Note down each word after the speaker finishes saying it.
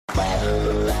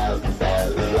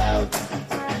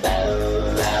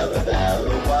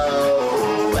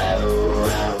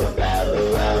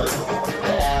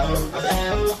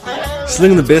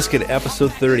Slinging the Biscuit,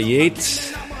 episode 38.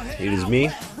 It is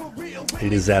me.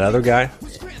 It is that other guy.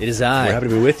 It is I. We're happy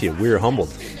to be with you. We are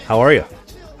humbled. How are you?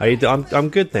 I'm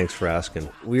good, thanks for asking.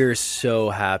 We're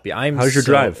so happy. How's your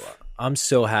drive? I'm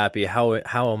so happy. How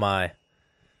am I?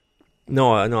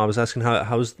 No, I was asking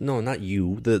how's not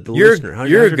you, the You're, listener. How's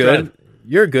you're your good. drive?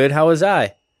 You're good. How was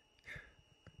I?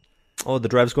 Oh, the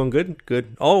drive's going good.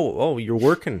 Good. Oh, you're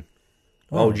working.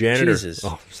 Oh, janitor. Jesus.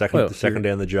 Oh, second day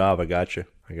on the job. I got you.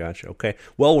 Okay.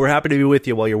 Well, we're happy to be with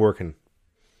you while you're working.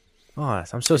 Oh,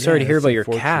 I'm so sorry to hear that's about your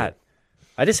unfortunate. cat.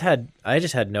 I just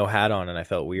had no hat on and I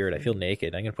felt weird. I feel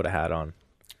naked. I'm gonna put a hat on.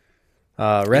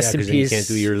 Rest in 'cause then peace. You can't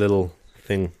do your little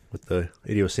thing with the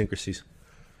idiosyncrasies.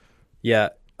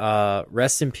 Yeah.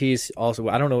 Rest in peace. Also,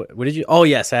 I don't know. What did you? Oh,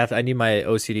 yes. I need my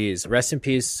OCDs. Rest in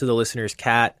peace to the listener's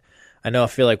cat. I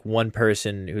feel like one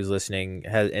person who's listening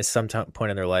has, at some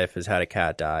point in their life, has had a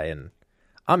cat die, and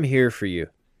I'm here for you.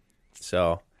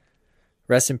 So,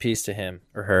 rest in peace to him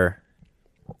or her.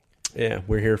 Yeah,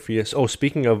 we're here for you. Oh,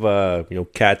 speaking of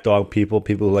cat, dog people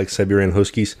who like Siberian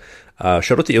Huskies,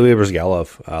 shout out to Ilya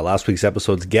Brizgalov, last week's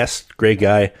episode's guest, great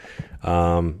guy.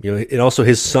 And also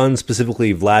his son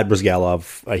specifically, Vlad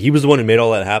Brizgalov. He was the one who made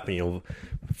all that happen.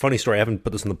 Funny story. I haven't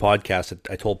put this in the podcast.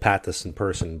 I told Pat this in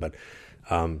person, but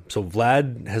so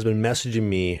Vlad has been messaging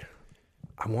me,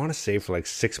 I want to say for like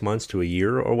 6 months to a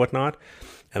year or whatnot,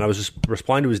 and I was just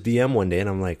replying to his DM one day, and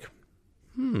I'm like,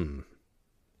 Vlad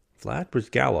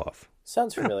Brizgalov.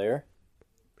 Sounds familiar.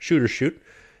 Shoot.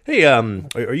 Hey,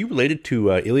 are you related to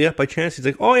Ilya by chance? He's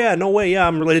like, oh yeah, no way, yeah,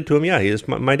 I'm related to him. Yeah, he's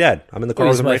my dad. I'm in the car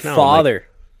with He's him my right now. father.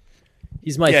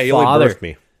 He's my Ilya father. birthed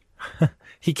me.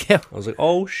 I was like,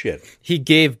 oh shit. He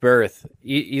gave birth.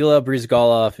 Ilya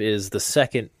Brizgalov is the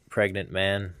second pregnant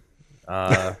man.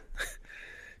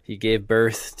 He gave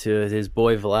birth to his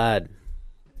boy Vlad.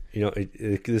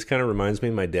 This kind of reminds me.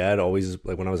 My dad always,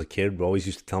 like when I was a kid, always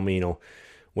used to tell me,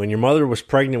 when your mother was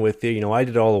pregnant with you, I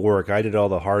did all the work. I did all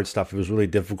the hard stuff. It was really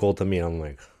difficult to me. I'm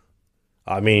like,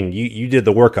 you did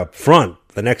the work up front.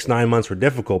 The next 9 months were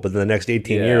difficult, but then the next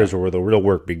 18 years were where the real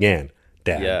work began,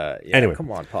 Dad. Yeah. Anyway.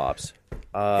 Come on, Pops.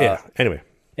 Anyway.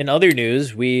 In other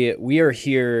news, we are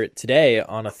here today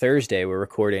on a Thursday. We're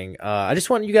recording. I just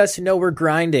want you guys to know we're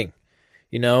grinding.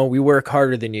 We work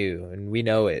harder than you, and we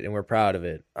know it, and we're proud of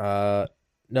it.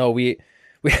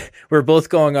 We're both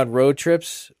going on road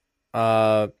trips,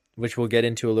 which we'll get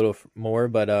into a little more.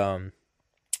 But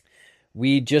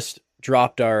we just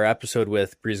dropped our episode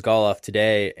with Brizgalov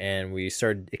today, and we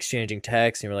started exchanging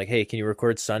texts, and we're like, "Hey, can you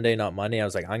record Sunday, not Monday?" I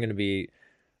was like, "I'm going to be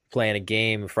playing a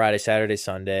game Friday, Saturday,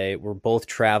 Sunday. We're both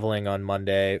traveling on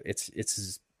Monday.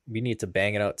 We need to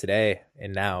bang it out today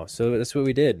and now." So that's what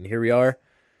we did, and here we are.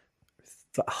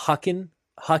 Hucking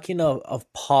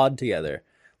of pod together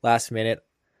last minute.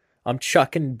 I'm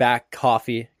chucking back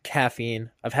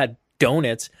caffeine. I've had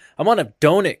donuts. I'm on a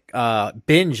donut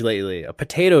binge lately, a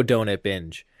potato donut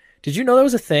binge. Did you know that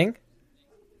was a thing?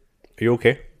 Are you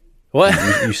okay? What?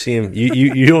 You seem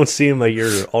you don't seem like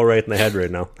you're all right in the head right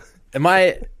now. Am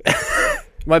I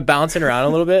bouncing around a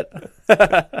little bit?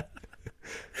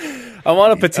 I'm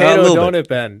on a potato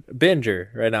donut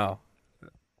binger right now.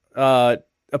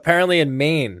 Apparently in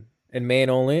Maine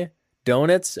only,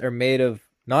 donuts are made of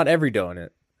not every donut,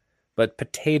 but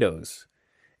potatoes.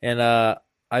 And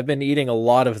I've been eating a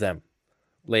lot of them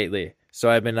lately. So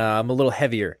I'm a little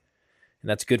heavier, and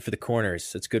that's good for the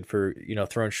corners. It's good for,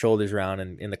 throwing shoulders around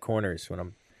in the corners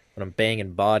when I'm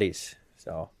banging bodies.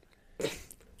 So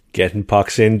getting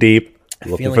pucks in deep,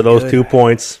 looking Feeling for those good. 2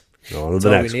 points. On to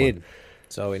the next one.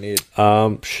 That's all we need.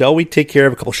 Shall we take care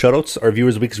of a couple shoutouts, our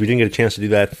viewers, because we didn't get a chance to do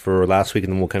that for last week,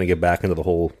 and then we'll kind of get back into the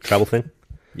whole travel thing?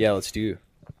 Yeah, let's do.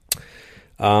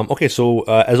 Okay, so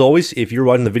as always, if you're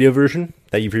watching the video version,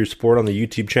 thank you for your support on the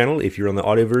YouTube channel. If you're on the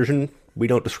audio version, we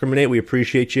don't discriminate. We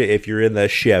appreciate you. If you're in the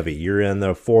Chevy, you're in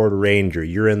the Ford Ranger,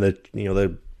 you're in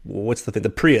the what's the thing, the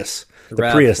Prius, the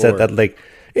Prius that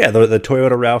the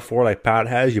Toyota RAV4 like Pat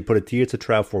has. You put a T, it's a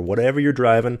RAV4. Whatever you're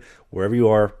driving, wherever you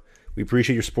are. We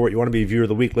appreciate your support. You want to be a viewer of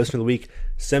the week, listener of the week,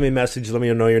 send me a message, let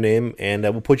me know your name, and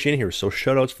we'll put you in here. So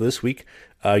shout-outs for this week.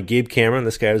 Gabe Cameron,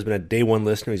 this guy has been a day one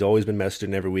listener. He's always been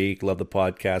messaging every week. Love the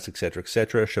podcast, etc.,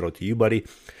 etc. Shout-out to you, buddy.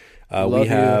 We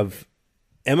have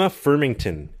Emma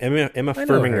Firmington. Emma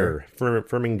Firminger.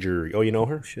 Firminger. Oh, you know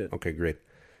her? Shit. Okay, great.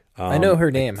 I know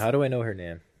her name. How do I know her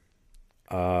name?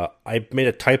 I made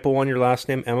a typo on your last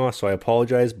name, Emma, so I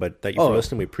apologize, but thank you for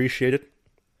listening. We appreciate it.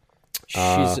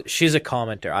 She's a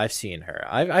commenter. I've seen her.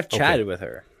 I've chatted with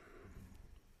her.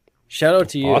 Shout out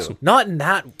to you. Awesome. Not in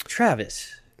that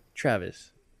Travis.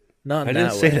 Not in I that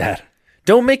didn't say way. that.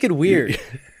 Don't make it weird.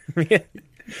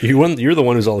 You're the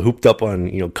one who's all hooped up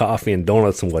on coffee and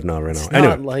donuts and whatnot right now. It's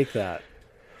Anyway, not like that.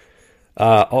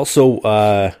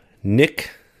 also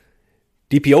Nick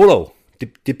DiPiolo.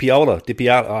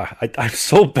 I'm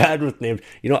so bad with names.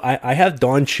 I have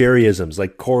Don Cherryisms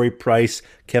like Corey Price,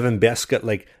 Kevin Beska,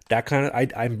 like that kind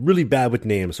of. I'm really bad with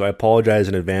names, so I apologize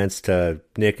in advance to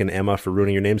Nick and Emma for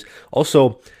ruining your names.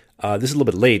 Also, this is a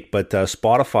little bit late, but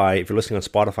Spotify, if you're listening on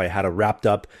Spotify, had a wrapped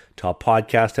up to a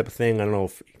podcast type of thing. I don't know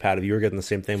if Pat, if you were getting the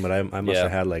same thing, but I must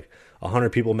have had like 100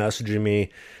 people messaging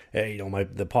me. Hey,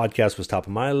 the podcast was top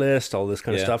of my list, all this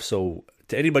kind of stuff. So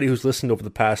to anybody who's listened over the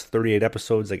past 38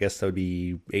 episodes, I guess that would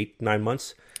be 8-9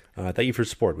 months. Thank you for your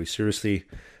support. We seriously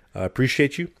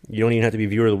appreciate you. You don't even have to be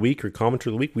viewer of the week or commenter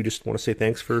of the week. We just want to say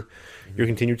thanks for your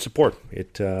continued support.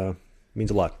 It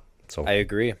means a lot. So I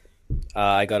agree.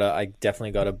 I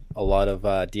definitely got a lot of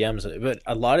DMs, but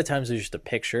a lot of times there's just a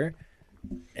picture,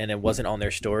 and it wasn't on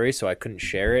their story, so I couldn't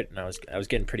share it, and I was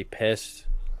getting pretty pissed.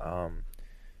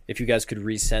 If you guys could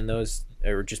resend those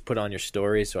or just put on your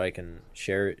story so I can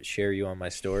share you on my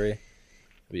story, it'd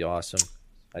be awesome.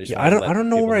 I don't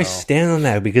know where I stand on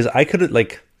that, because I could have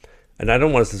and I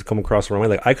don't want this to come across the wrong way.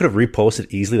 Like I could have reposted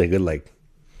easily like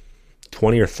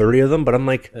 20 or 30 of them, but I'm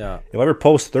like, if I ever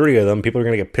post 30 of them, people are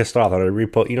gonna get pissed off that I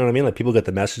repost. You know what I mean? Like people get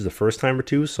the message the first time or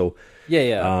two, so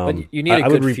but you need a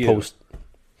good repost.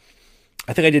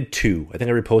 I think I did 2. I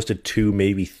think I reposted 2,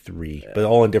 maybe 3, but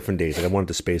all on different days. Like I wanted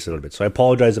to space it a little bit. So I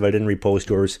apologize if I didn't repost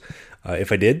yours.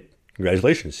 If I did,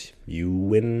 congratulations. You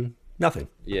win nothing.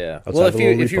 Yeah. Well, if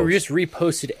you just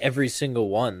reposted every single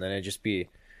one, then it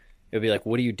would be like,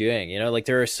 what are you doing? Like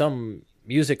there are some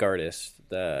music artists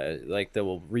that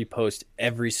will repost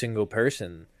every single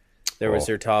person. There was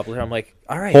their top. I'm like,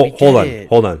 all right, hold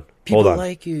on. People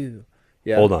like you.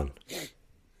 Yeah. Hold on.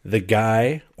 The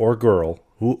guy or girl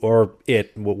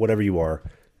whatever you are,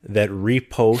 that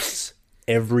reposts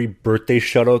every birthday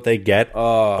shout-out they get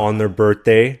on their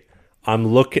birthday. I'm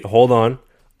looking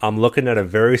at a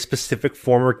very specific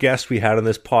former guest we had on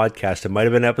this podcast. It might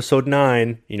have been episode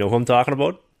 9. You know who I'm talking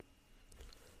about?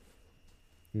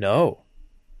 No.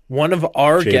 One of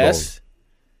our guests.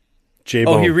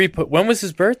 J-Bone. He when was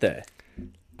his birthday?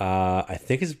 I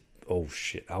think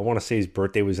I want to say his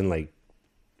birthday was in like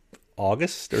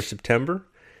August or September.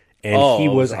 And he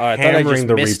was hammering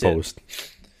the repost.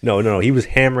 No, he was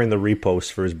hammering the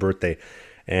repost for his birthday.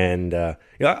 And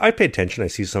I pay attention. I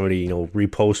see somebody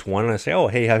repost one, and I say, "Oh,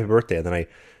 hey, happy birthday!" And then I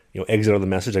exit out of the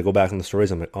message. I go back on the stories.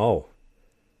 I'm like, "Oh,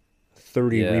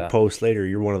 30 reposts later,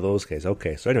 you're one of those guys."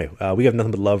 Okay, so anyway, we have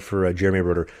nothing but love for Jeremy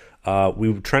Broder.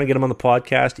 We were trying to get him on the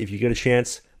podcast. If you get a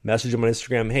chance, message him on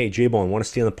Instagram. Hey, J-Bone, want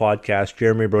to stay on the podcast?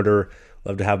 Jeremy Broder,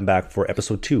 love to have him back for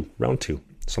episode 2, round 2,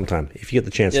 sometime if you get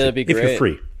the chance. That'd be great. If you're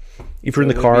free. If you're in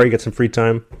the car, you get some free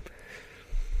time.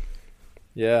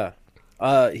 Yeah.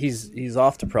 He's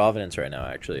off to Providence right now,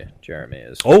 actually. Jeremy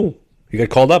is. Oh, you got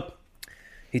called up?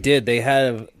 He did. They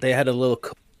had a little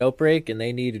outbreak, and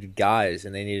they needed guys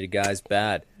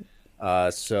bad.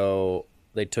 So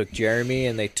they took Jeremy,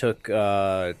 and they took 2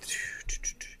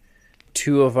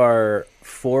 of our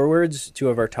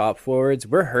top forwards.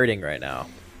 We're hurting right now.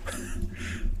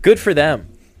 Good for them,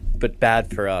 but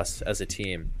bad for us as a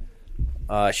team.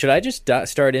 Should I just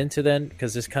start into then?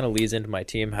 Because this kind of leads into my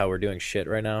team, how we're doing shit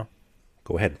right now.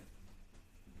 Go ahead.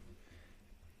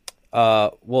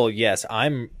 Well, yes,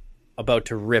 I'm about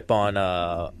to rip on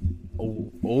a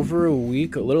little over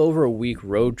a week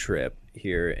road trip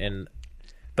here,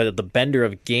 but the Bender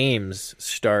of Games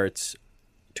starts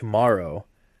tomorrow,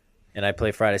 and I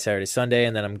play Friday, Saturday, Sunday,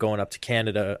 and then I'm going up to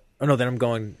Canada. Oh no, then I'm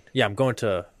going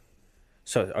to.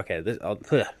 So okay,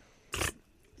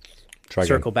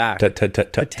 circle back.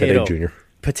 Potato Junior.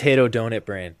 Potato donut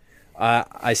brain.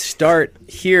 I start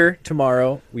here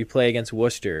tomorrow. We play against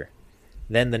Worcester.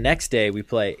 Then the next day we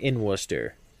play in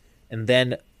Worcester, and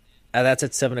then that's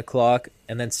at 7:00.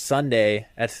 And then Sunday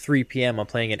at 3 p.m. I'm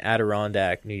playing in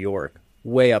Adirondack, New York,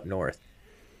 way up north.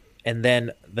 And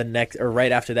then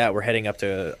right after that, we're heading up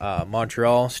to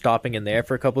Montreal, stopping in there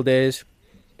for a couple days,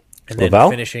 and then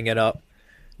finishing it up.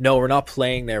 No, we're not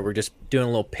playing there. We're just doing a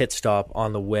little pit stop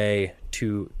on the way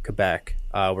to Quebec.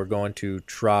 We're going to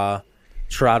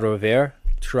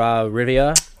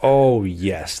Trois-Rivières. Oh,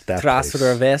 yes. That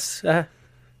Trois-Rivières.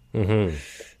 Mm-hmm.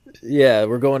 Yeah,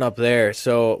 we're going up there.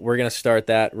 So we're going to start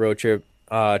that road trip.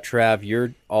 Trav,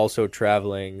 you're also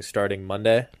traveling starting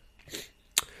Monday?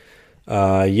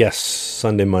 Yes,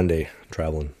 Sunday, Monday,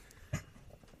 traveling.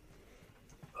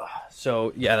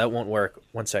 So, yeah, that won't work.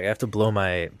 One sec. I have to blow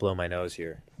my nose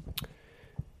here.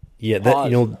 Yeah,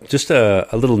 that just a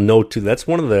little note too. That's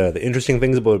one of the interesting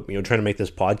things about trying to make this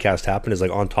podcast happen is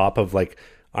like on top of like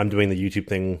I'm doing the YouTube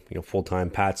thing, full time.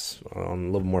 Pat's on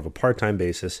a little more of a part time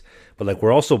basis, but like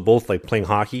we're also both like playing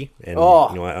hockey, and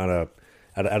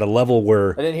at a level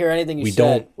where I didn't hear anything you we said.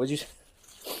 don't. What'd you say?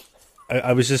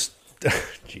 I was just,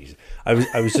 jeez,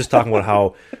 I was just talking about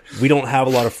how we don't have a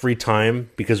lot of free time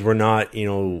because we're not,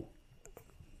 trying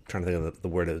to think of the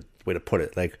way to put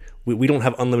it. Like we don't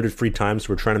have unlimited free time,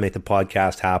 so we're trying to make the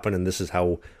podcast happen, and this is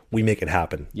how we make it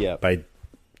happen. Yeah. By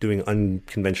doing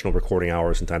unconventional recording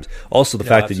hours sometimes. Also, the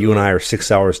fact that you and I are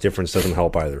 6 hours difference doesn't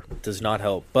help either. Does not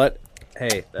help. But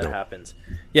hey, that happens.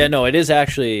 Yeah, no, it is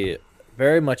actually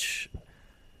very much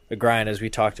a grind, as we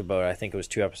talked about. I think it was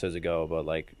 2 episodes ago, about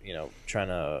like, trying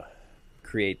to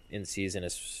create in season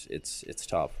it's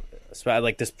tough.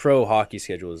 Like this pro hockey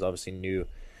schedule is obviously new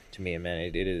to me, and man,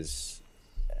 it is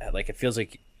like, it feels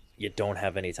like you don't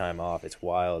have any time off. It's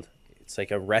wild. It's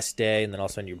like a rest day, and then all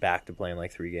of a sudden you're back to playing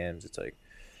like 3 games. It's like,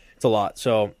 it's a lot.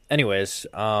 So anyways,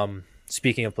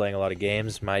 speaking of playing a lot of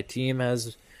games, my team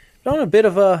has been on a bit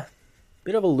of a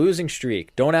losing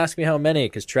streak. Don't ask me how many,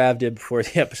 because Trav did before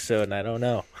the episode, and I don't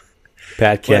know.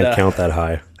 Pat can't count that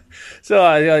high. So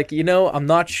I'm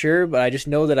not sure, but I just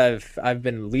know that I've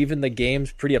been leaving the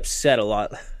games pretty upset a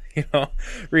lot,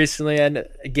 recently. And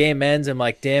a game ends, I'm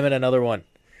like, damn it, another one.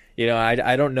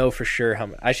 I don't know for sure how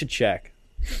I should check.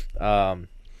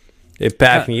 If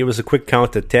Pat can give us a quick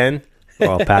count to 10,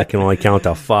 well, Pat can only count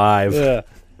to 5. Yeah.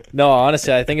 No,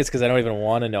 honestly, I think it's because I don't even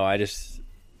want to know. It's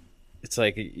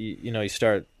like, you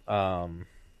start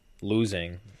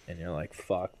losing, and you're like,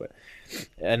 fuck. But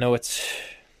I know it's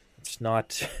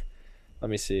not. Let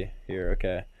me see here.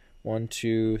 Okay, 1,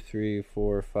 2, 3,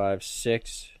 4, 5,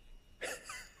 6.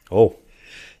 Oh, wow.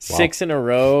 6 in a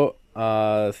row.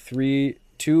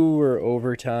 2 were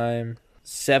overtime.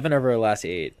 7 of our last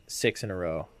 8. 6 in a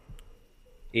row.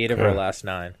 8 of our last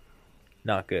 9.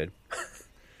 Not good.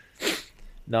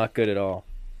 Not good at all.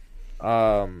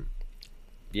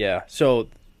 Yeah. So,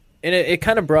 and it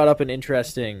kind of brought up an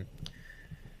interesting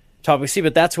topic. See,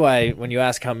 but that's why when you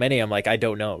ask how many, I'm like, I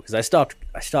don't know, because I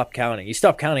stopped counting. You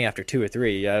stop counting after 2 or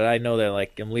 3. I know that,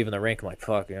 like, I'm leaving the rink. I'm like,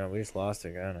 fuck, we just lost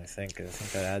again. I think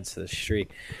that adds to the streak.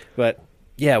 But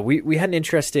yeah, we had an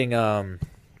interesting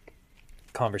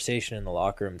conversation in the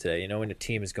locker room today. When a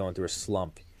team is going through a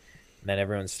slump, and then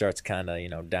everyone starts kind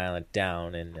of dialing it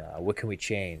down, and what can we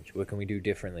change? What can we do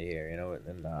differently here? And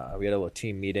we had a little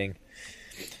team meeting.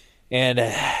 And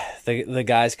the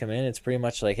guys come in. It's pretty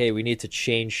much like, hey, we need to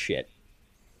change shit.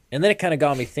 And then it kind of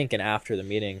got me thinking after the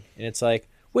meeting. And it's like,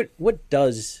 what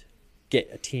does get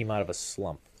a team out of a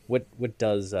slump? What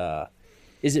does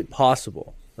is it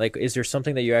possible? Like, is there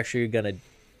something that you're actually that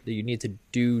you need to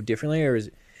do differently, or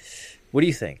what do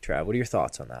you think, Trav? What are your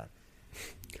thoughts on that?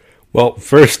 Well,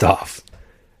 first off,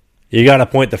 you got to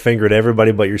point the finger at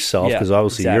everybody but yourself, because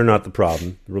obviously you're not the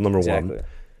problem. Rule number 1.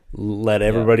 Let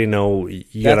everybody know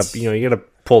you gotta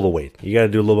pull the weight. You gotta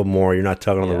do a little bit more. You're not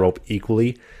tugging on the rope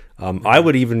equally. I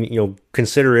would even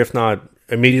consider, if not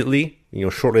immediately,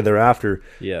 shortly thereafter,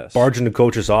 barge into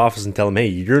coach's office and tell him, hey,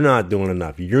 you're not doing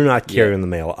enough. You're not carrying the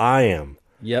mail. I am.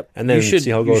 Yep. And then see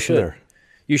how it goes from there.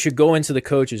 You should go into the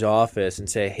coach's office and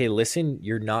say, hey, listen,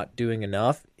 you're not doing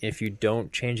enough. If you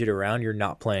don't change it around, you're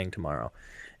not playing tomorrow.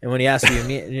 And when he asks you,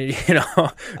 be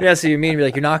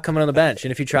like, you're not coming on the bench.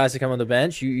 And if he tries to come on the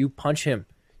bench, you punch him.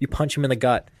 You punch him in the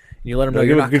gut. And you let him know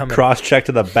you're not coming. Good cross check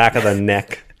to the back of the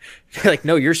neck. You're like,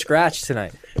 no, you're scratched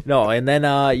tonight. No, and then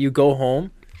you go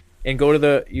home and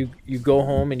you go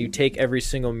home and you take every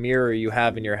single mirror you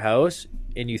have in your house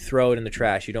and you throw it in the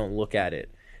trash. You don't look at it.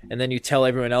 And then you tell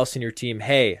everyone else in your team,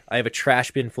 hey, I have a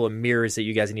trash bin full of mirrors that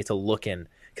you guys need to look in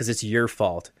because it's your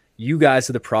fault. You guys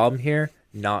are the problem here,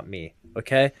 not me.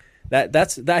 Okay? I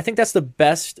think that's the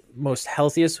best, most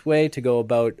healthiest way to go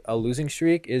about a losing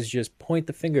streak, is just point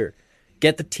the finger.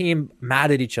 Get the team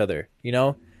mad at each other,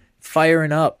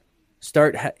 firing up.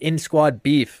 Start in-squad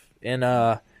beef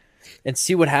and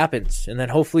see what happens. And then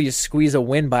hopefully you squeeze a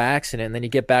win by accident and then you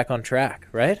get back on track,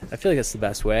 right? I feel like that's the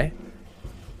best way.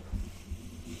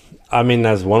 I mean,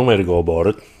 that's one way to go about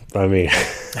it. I mean,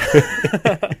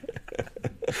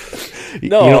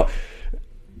 no,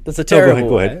 that's a terrible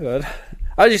go ahead. way. But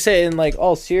I was just saying, in like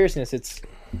all seriousness,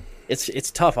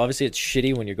 it's tough. Obviously, it's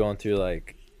shitty when you're going through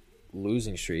like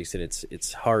losing streaks, and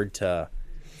it's hard to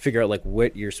figure out like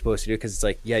what you're supposed to do, because it's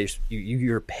like, yeah,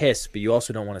 you're pissed, but you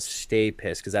also don't want to stay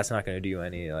pissed, because that's not going to do you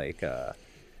any like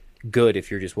good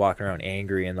if you're just walking around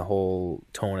angry and the whole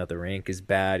tone at the rink is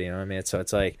bad. You know what I mean? So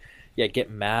it's like, yeah,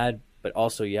 get mad, but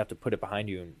also you have to put it behind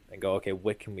you and go, okay,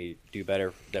 what can we do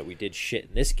better that we did shit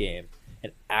in this game,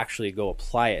 and actually go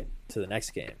apply it to the next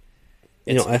game.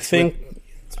 I think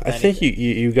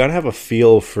you got to have a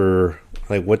feel for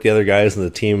like what the other guys in the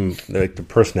team, like the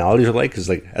personalities are like. Because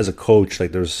like as a coach,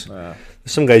 like there's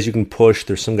some guys you can push,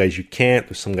 there's some guys you can't,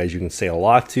 there's some guys you can say a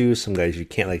lot to, some guys you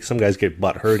can't. Like some guys get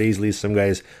butt hurt easily, some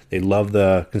guys they love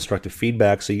the constructive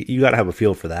feedback. So you got to have a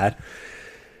feel for that.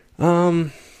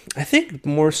 I think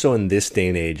more so in this day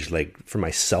and age, like for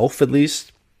myself at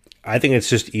least, I think it's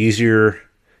just easier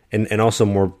and also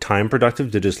more time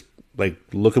productive to just like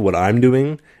look at what I'm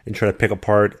doing and try to pick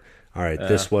apart. All right,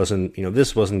 this wasn't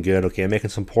good. Okay, I'm making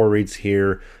some poor reads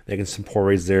here, making some poor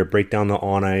reads there. Break down the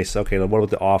on ice. Okay, what about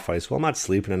the off ice? Well, I'm not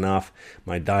sleeping enough.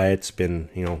 My diet's been,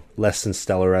 less than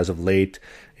stellar as of late.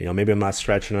 Maybe I'm not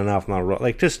stretching enough. I'm not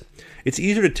like just. It's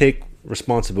easier to take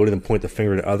responsibility than point the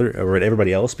finger at at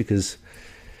everybody else because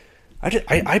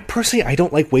I personally I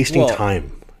don't like wasting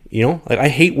time. Like I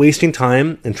hate wasting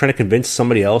time and trying to convince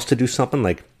somebody else to do something.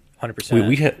 Like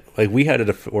 100%. we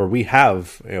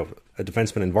have a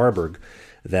defenseman in Varberg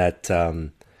that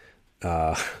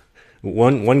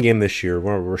one game this year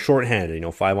we're shorthanded,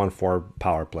 5-on-4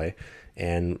 power play,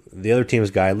 and the other team's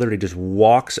guy literally just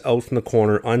walks out from the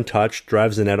corner untouched,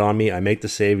 drives the net on me. I make the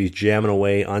save, he's jamming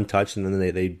away untouched, and then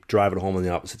they drive it home on the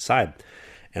opposite side.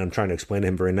 And I'm trying to explain to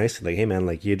him very nicely, like, hey man,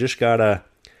 like you just gotta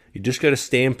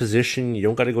stay in position. You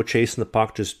don't gotta go chasing the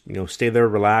puck. Just stay there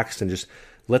relaxed and just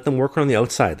let them work around the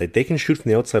outside. Like they can shoot from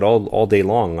the outside all day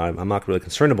long. I'm not really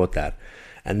concerned about that.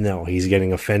 And no, he's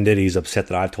getting offended. He's upset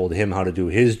that I told him how to do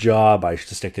his job. I should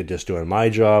stick to just doing my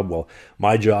job. Well,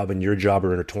 my job and your job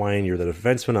are intertwined. You're the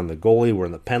defenseman. I'm the goalie. We're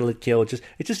in the penalty kill. It's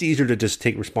just easier to just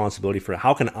take responsibility for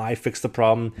how can I fix the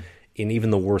problem in even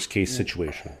the worst case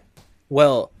situation.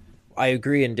 Well, I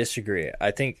agree and disagree.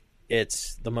 I think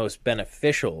it's the most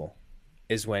beneficial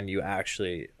is when you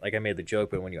actually, like I made the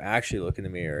joke, but when you actually look in the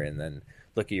mirror and then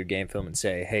look at your game film and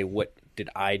say, hey, what did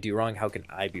I do wrong? How can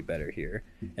I be better here?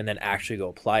 And then actually go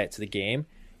apply it to the game.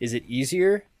 Is it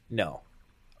easier? No.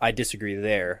 I disagree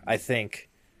there. I think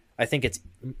it's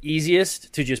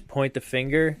easiest to just point the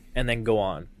finger and then go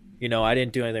on. I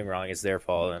didn't do anything wrong. It's their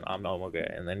fault and I'm okay.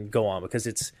 And then go on because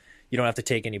you don't have to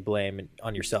take any blame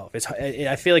on yourself.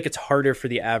 I feel like it's harder for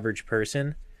the average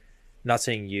person, not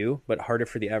saying you, but harder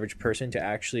for the average person to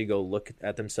actually go look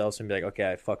at themselves and be like,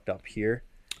 okay, I fucked up here.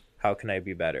 How can I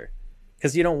be better?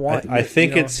 Because you don't want. I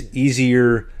think it's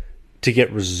easier to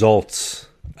get results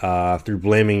through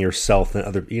blaming yourself than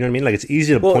other. You know what I mean? Like it's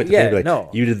easy to point the finger, like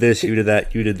no, you did this, you did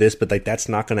that, you did this, but like that's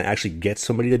not going to actually get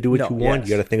somebody to do what you want. Yes.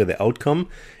 You got to think of the outcome,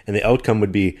 and the outcome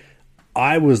would be,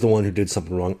 I was the one who did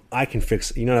something wrong. I can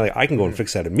fix. Like I can go and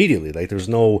fix that immediately. Like there's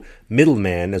no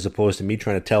middleman, as opposed to me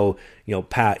trying to tell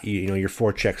Pat, your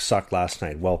forecheck sucked last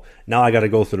night. Well, now I got to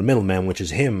go through the middleman, which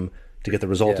is him, to get the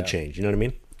result to change. You know what I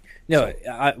mean? No,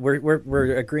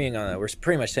 we're agreeing on that. We're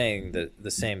pretty much saying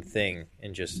the same thing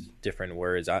in just different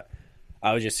words. I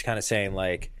was just kind of saying,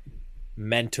 like,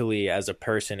 mentally as a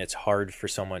person, it's hard for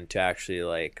someone to actually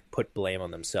like put blame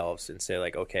on themselves and say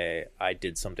like, okay, I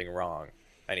did something wrong.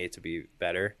 I need to be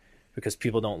better, because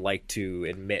people don't like to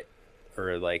admit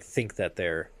or like think that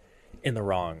they're in the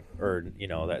wrong, or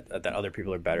that other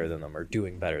people are better than them or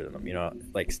doing better than them.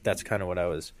 Like that's kind of what I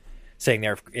was saying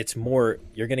there. It's more,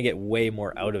 you're going to get way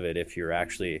more out of it if you're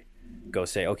actually go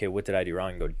say, okay, what did I do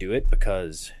wrong, and go do it,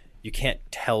 because you can't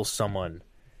tell someone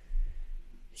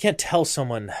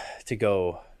to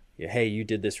go, hey, you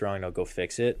did this wrong, now go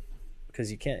fix it,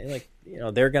 because you can't, like,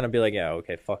 they're going to be like, yeah,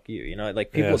 okay, fuck you,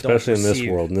 like people especially don't in this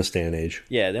world, in this day and age.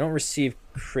 Yeah, they don't receive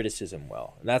criticism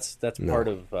well, and that's part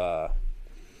of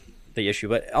the issue.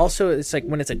 But also, it's like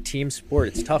when it's a team sport,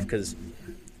 it's tough because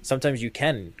sometimes you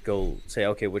can go say,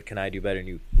 okay, what can I do better?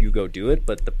 And you go do it.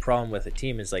 But the problem with a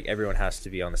team is like everyone has to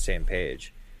be on the same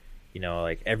page.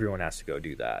 Like everyone has to go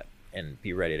do that and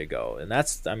be ready to go. And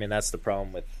that's the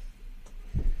problem with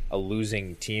a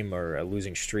losing team or a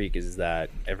losing streak, is that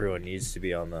everyone needs to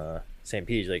be on the same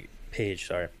page.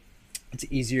 It's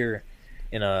easier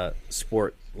in a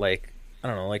sport like, I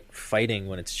don't know, like fighting,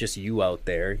 when it's just you out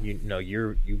there.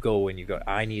 You go and you go,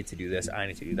 I need to do this, I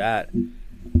need to do that,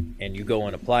 and you go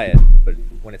and apply it. But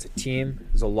when it's a team,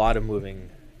 there's a lot of moving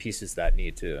pieces that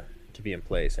need to be in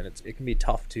place, and it can be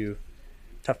tough to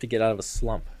get out of a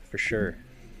slump, for sure.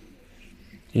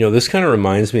 This kind of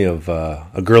reminds me of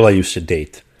a girl I used to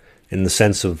date, in the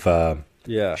sense of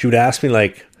she would ask me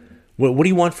like, what do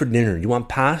you want for dinner? You want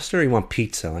pasta or you want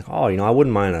pizza? I'm like, I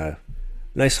wouldn't mind a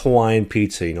nice Hawaiian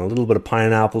pizza, a little bit of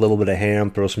pineapple, a little bit of ham,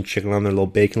 throw some chicken on there, a little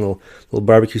bacon, a little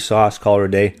barbecue sauce, call her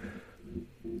a day.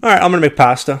 All right, I'm going to make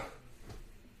pasta.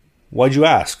 Why'd you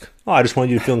ask? I just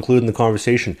wanted you to feel included in the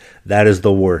conversation. That is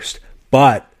the worst.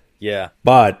 But if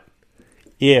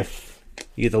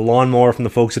you get the lawnmower from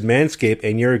the folks at Manscaped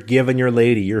and you're giving your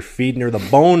lady, you're feeding her the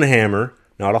bone hammer,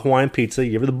 not a Hawaiian pizza.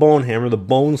 You give her the bone hammer, the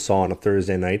bone saw on a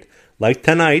Thursday night. Like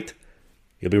tonight,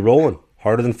 you'll be rolling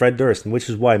harder than Fred Durst, and which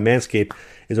is why Manscaped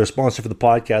is our sponsor for the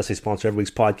podcast. They sponsor every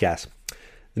week's podcast.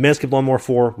 The Manscaped Lawnmower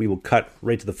 4, we will cut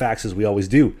right to the facts as we always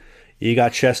do. You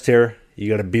got chest hair, you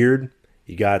got a beard,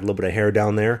 you got a little bit of hair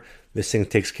down there. This thing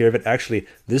takes care of it. Actually,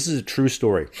 this is a true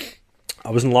story.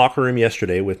 I was in the locker room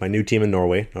yesterday with my new team in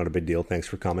Norway. Not a big deal. Thanks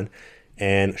for coming.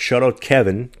 And shout out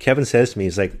Kevin. Kevin says to me,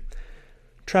 he's like,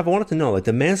 Trav, I wanted to know, like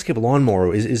the Manscaped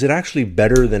lawnmower, is it actually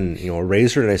better than a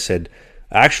razor? And I said,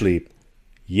 actually,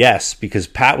 yes, because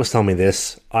Pat was telling me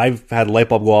this. I've had a light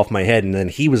bulb go off my head, and then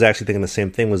he was actually thinking the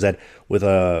same thing. Was that with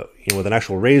with an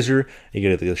actual razor, you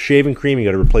get the shaving cream, you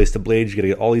got to replace the blades, you got to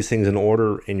get all these things in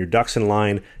order and your ducks in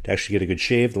line to actually get a good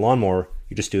shave. The lawnmower,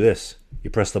 you just do this. You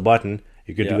press the button.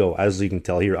 You're good to go. As you can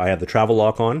tell here, I have the travel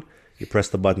lock on. You press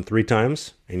the button 3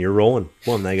 times, and you're rolling.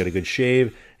 Boom, now you get a good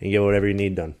shave, and you get whatever you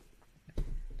need done.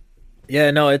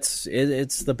 Yeah, no, it's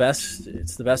the best.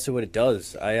 It's the best of what it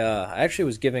does. I actually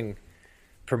was giving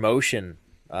promotion.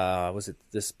 Was it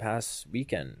this past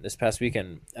weekend? This past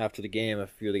weekend after the game, a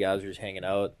few of the guys were just hanging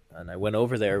out, and I went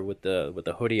over there with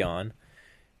the hoodie on,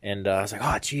 and I was like,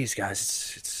 "Oh, geez,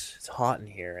 guys, it's hot in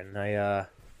here," and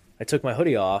I took my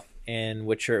hoodie off. And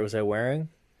what shirt was I wearing?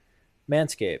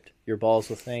 Manscaped. Your balls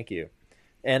will thank you.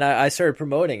 And I started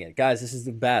promoting it. Guys, this is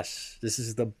the best. This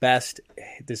is the best.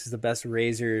 This is the best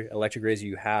razor, electric razor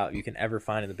you can ever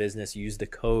find in the business. Use the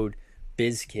code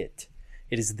BIZKIT.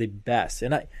 It is the best.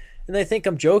 And I think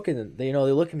I'm joking. They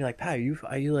look at me like, Pat,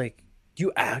 are you like, do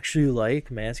you actually like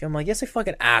Manscaped? I'm like, yes, I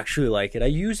fucking actually like it. I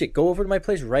use it. Go over to my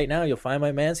place right now. You'll find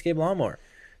my Manscaped lawnmower.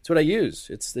 It's what I use.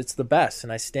 It's the best,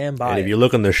 and I stand by it. And if you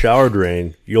look in the shower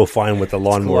drain, you'll find what the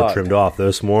lawnmower trimmed off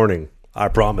this morning. I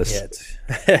promise.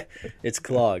 Yeah, it's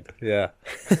clogged. Yeah,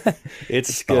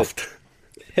 it's stuffed.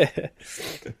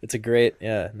 It's a great.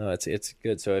 Yeah, no, it's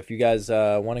good. So if you guys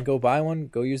want to go buy one,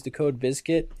 go use the code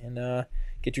BIZKIT and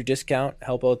get your discount.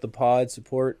 Help out the pod.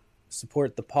 Support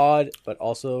the pod, but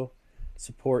also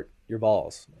support your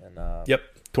balls. And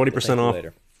 20% off.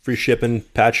 Later. Free shipping.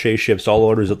 Pat Shea ships all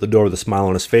orders out the door with a smile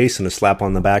on his face and a slap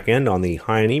on the back end on the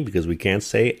hiney, because we can't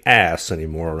say ass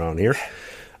anymore around here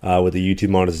with the YouTube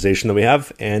monetization that we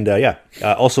have. And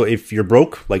also, if you're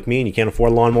broke like me and you can't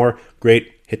afford a lawnmower,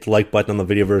 great. Hit the like button on the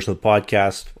video version of the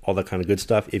podcast, all that kind of good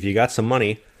stuff. If you got some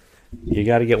money, you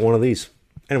got to get one of these.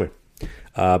 Anyway,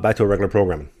 back to our regular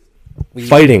programming.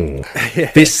 Fighting.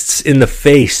 Fists in the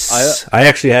face. I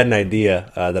actually had an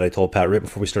idea that I told Pat right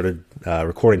before we started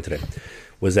recording today.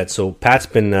 Was that so? Pat's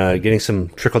been getting some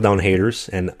trickle-down haters,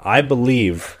 and I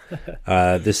believe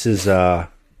this is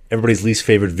everybody's least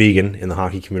favorite vegan in the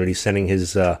hockey community, sending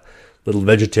his little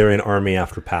vegetarian army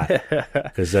after Pat.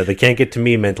 Because they can't get to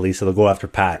me mentally, so they'll go after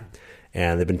Pat.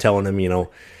 And they've been telling him,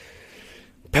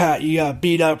 Pat, you got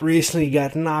beat up recently, you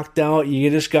got knocked out, you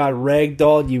just got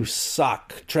ragdolled, you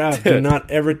suck. Trav, do not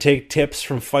ever take tips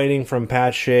from fighting from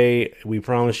Pat Shea. We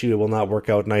promise you it will not work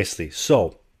out nicely.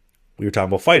 So, we were talking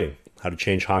about fighting. How to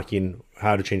change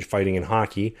fighting in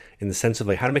hockey in the sense of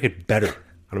like how to make it better,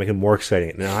 how to make it more exciting.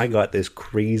 And I got this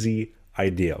crazy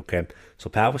idea, okay? So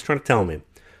Pat was trying to tell me,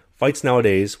 fights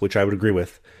nowadays, which I would agree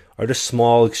with, are just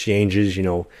small exchanges,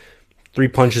 3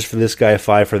 punches for this guy,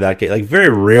 5 for that guy. Like very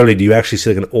rarely do you actually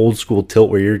see like an old school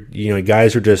tilt where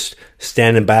guys are just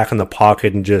standing back in the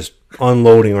pocket and just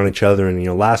unloading on each other and,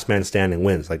 last man standing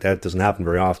wins. Like that doesn't happen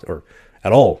very often or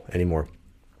at all anymore.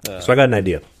 So I got an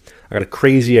idea. I got a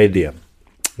crazy idea.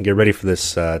 Get ready for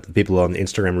this, the people on the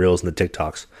Instagram Reels and the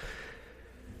TikToks.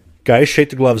 Guys, shake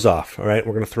the gloves off, all right?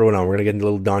 We're going to throw it on. We're going to get into a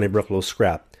little Donnybrook, a little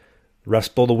scrap.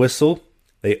 Refs blow the whistle.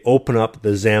 They open up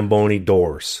the Zamboni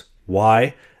doors.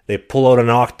 Why? They pull out an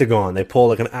octagon. They pull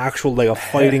like an actual, like a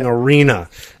fighting arena.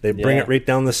 They bring it right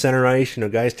down the center ice.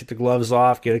 Guys take the gloves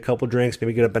off, get a couple drinks,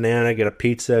 maybe get a banana, get a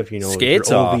pizza. If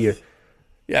skates off.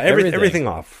 Everything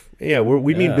off. Yeah,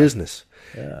 we mean business.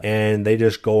 Yeah. And they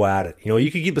just go at it.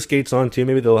 You could keep the skates on too.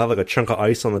 Maybe they'll have like a chunk of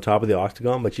ice on the top of the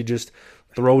octagon, but you just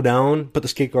throw down, put the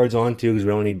skate guards on too, because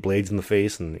we only need blades in the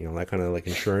face, and that kind of like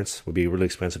insurance would be really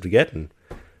expensive to get. And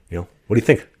what do you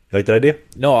think? You like that idea?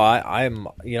 No, I'm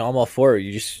all for it.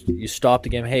 You stop the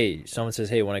game. Hey, someone says,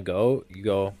 "Hey, want to go?" You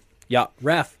go, "Yeah."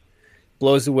 Ref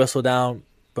blows the whistle down.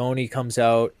 Boney comes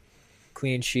out,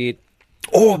 clean sheet.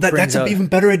 Oh, that's an even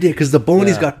better idea, because the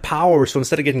Boney's got power. So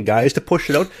instead of getting guys to push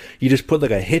it out, you just put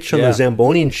like a hitch on the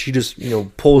Zamboni, and she just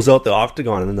pulls out the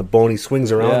octagon, and then the Boney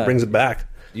swings around and brings it back.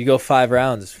 You go 5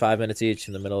 rounds, 5 minutes each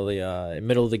in the middle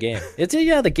of the game.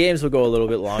 The games will go a little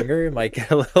bit longer. It might get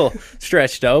a little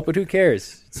stretched out, but who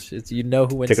cares? It's who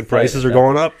wins. Ticket prices are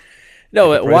going up.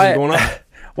 No,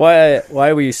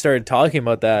 why we started talking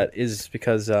about that is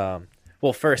because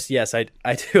Well, first, yes, I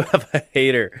do have a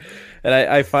hater, and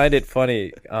I find it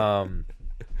funny.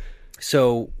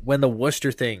 So when the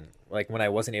Worcester thing, like when I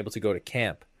wasn't able to go to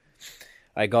camp,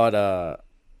 I got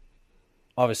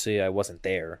obviously I wasn't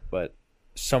there, but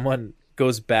someone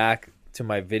goes back to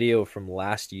my video from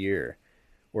last year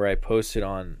where I posted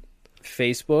on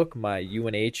Facebook my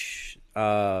UNH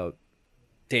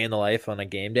day in the life on a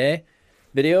game day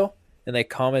video, and they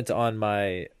comment on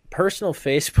my personal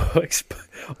Facebook's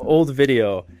old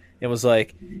video and was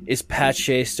like, is Pat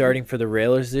Shea starting for the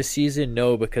Railers this season?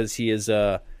 No, because he is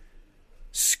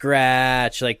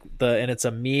scratch, like and it's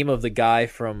a meme of the guy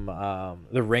from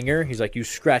The Ringer. He's like, you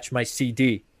scratched my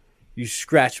CD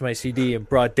in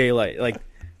broad daylight, like.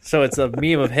 So it's a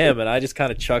meme of him, and I just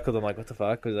kind of chuckled. I'm like, what the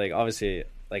fuck? Because like obviously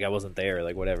like I wasn't there,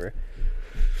 like whatever,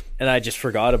 and I just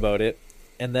forgot about it.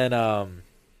 And then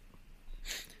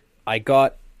I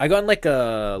got in like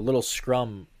a little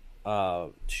scrum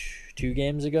 2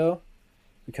 games ago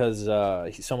because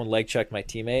someone leg checked my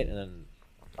teammate, and then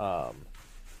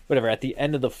whatever. At the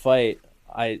end of the fight,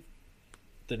 I'll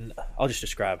just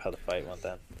describe how the fight went.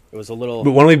 Then it was a little.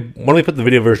 But why don't we put the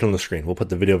video version on the screen? We'll put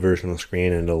the video version on the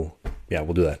screen, and we'll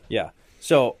do that. Yeah.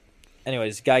 So,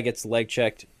 anyways, guy gets leg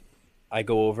checked. I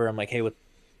go over. I'm like, hey, what?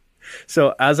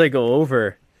 So as I go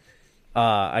over,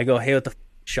 I go, hey, what the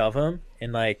shove him,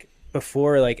 and like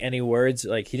before like any words,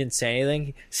 like he didn't say anything.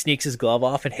 He sneaks his glove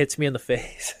off and hits me in the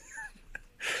face.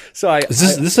 So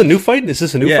Is this a new fight? Is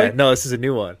this a new fight? Yeah, no, this is a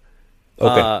new one.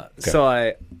 Okay. So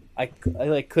I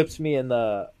like clips me in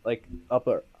the like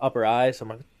upper eye.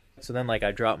 So then like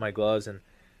I drop my gloves and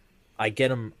I get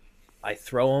him. I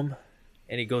throw him,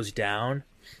 and he goes down.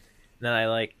 And then I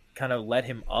like kind of let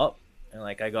him up, and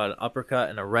like I got an uppercut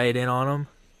and a right in on him.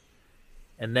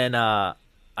 And then I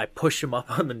push him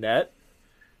up on the net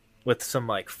with some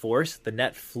like force. The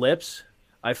net flips.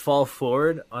 I fall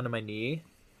forward onto my knee,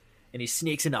 and he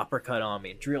sneaks an uppercut on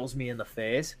me, drills me in the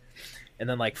face, and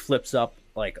then like flips up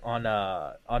like on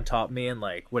top of me, and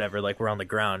like whatever, like we're on the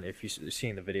ground. If you're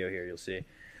seeing the video here, you'll see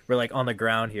we're like on the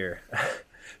ground here.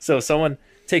 So someone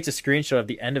takes a screenshot of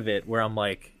the end of it where I'm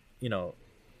like,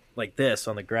 like this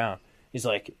on the ground. He's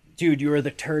like, dude, you are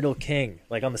the Turtle King,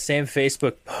 like on the same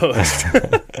Facebook post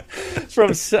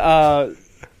from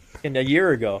in a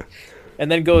year ago.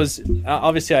 And then goes,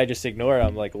 obviously I just ignore it.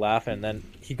 I'm like laughing. And then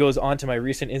he goes on to my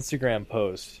recent Instagram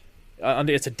post.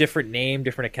 It's a different name,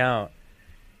 different account.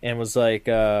 And was like,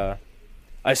 I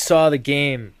saw the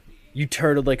game. You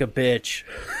turtled like a bitch.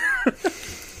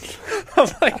 I'm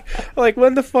like,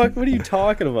 what the fuck? What are you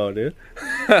talking about, dude?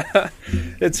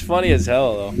 It's funny as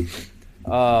hell,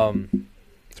 though.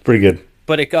 It's pretty good.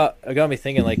 But it got me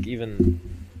thinking, like, even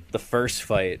the first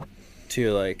fight,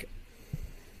 too, like,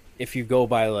 if you go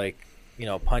by, like,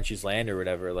 punches land or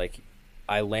whatever, like,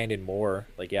 I landed more.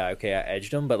 Like, yeah, okay, I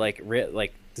edged him, but, like,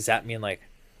 does that mean, like,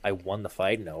 I won the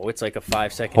fight? No, it's like a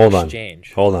 5-second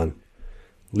exchange. Hold on.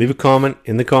 Leave a comment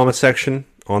in the comment section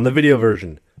on the video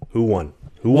version. Who won?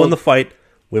 Who won the fight?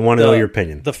 We want to know your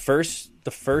opinion. The first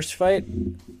fight.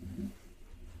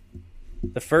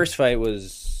 The first fight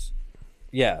was,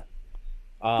 yeah.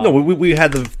 No, we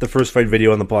had the first fight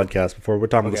video on the podcast before. We're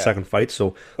talking about the second fight,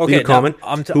 so leave a comment.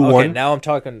 Who won? Now I'm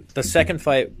talking. The second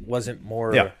fight wasn't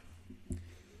more. Yeah.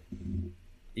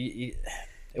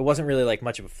 It wasn't really like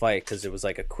much of a fight because it was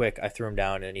like a quick. I threw him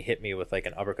down and he hit me with like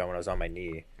an uppercut when I was on my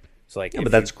knee. So like, yeah,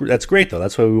 but that's great though.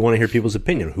 That's why we want to hear people's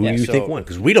opinion. Who do you think won?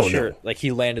 Because we don't know. Like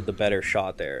he landed the better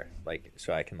shot there. Like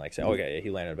so I can like say, okay, he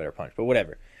landed a better punch. But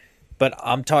whatever. But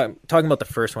I'm talking about the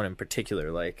first one in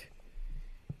particular, like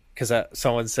because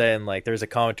someone's saying like there's a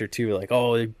comment or two like,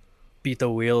 oh, they beat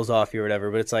the wheels off you or whatever.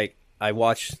 But it's like I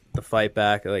watched the fight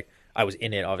back. Like I was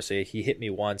in it. Obviously, he hit me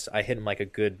once. I hit him like a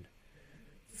good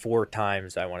 4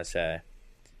 times, I want to say.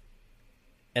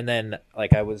 And then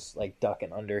like I was like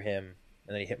ducking under him.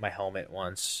 And then he hit my helmet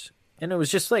once. And it was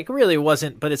just like, really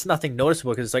wasn't, but it's nothing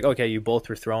noticeable because it's like, okay, you both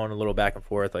were throwing a little back and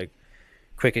forth, like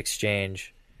quick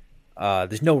exchange.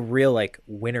 There's no real like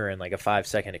winner in like a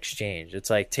 5-second exchange. It's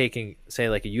like taking, say,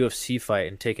 like a UFC fight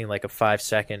and taking like a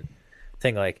 5-second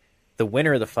thing. Like the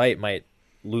winner of the fight might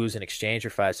lose an exchange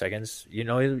for 5 seconds. You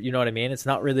know what I mean? It's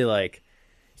not really like,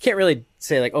 you can't really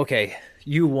say like, okay,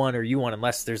 you won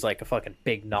unless there's like a fucking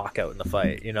big knockout in the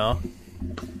fight,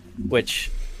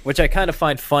 Which I kind of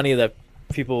find funny that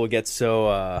people will get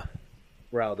so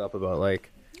riled up about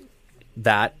like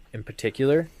that in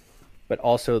particular, but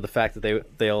also the fact that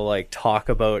they'll like talk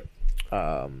about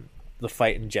the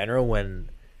fight in general when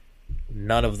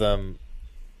none of them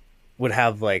would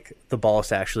have like the balls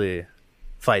to actually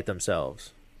fight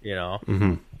themselves,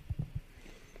 Mm-hmm.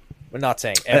 We're not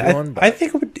saying everyone, but I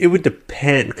think it would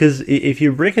depend, because if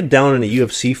you break it down in a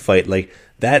UFC fight, like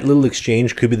that little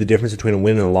exchange could be the difference between a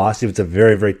win and a loss if it's a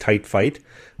very, very tight fight.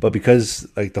 But because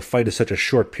like the fight is such a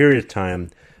short period of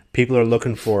time, people are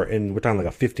looking for, and we're talking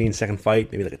like a 15-second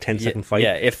fight, maybe like a 10-second fight.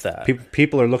 Yeah, if that.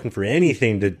 People are looking for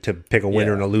anything to pick a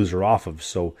winner and a loser off of.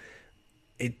 So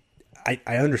I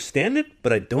understand it,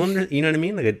 but I don't. You know what I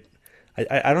mean? Like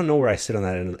I don't know where I sit on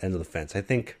that end of the fence. I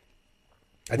think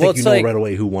you know right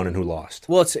away who won and who lost.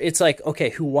 Well, it's like, okay,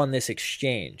 who won this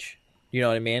exchange? You know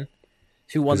what I mean?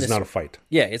 Who won this? It's not a fight.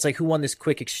 Yeah, it's like who won this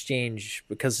quick exchange,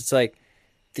 because it's like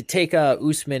to take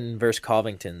Usman versus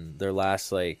Covington, their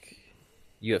last like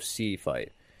UFC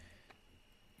fight.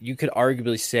 You could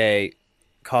arguably say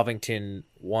Covington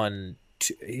won.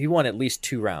 He won at least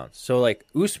 2 rounds. So like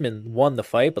Usman won the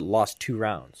fight but lost 2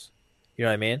 rounds. You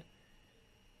know what I mean?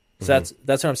 So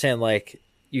that's what I'm saying. Like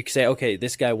you could say, okay,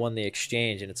 this guy won the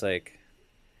exchange, and it's like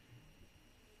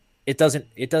it doesn't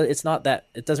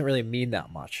really mean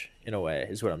that much in a way,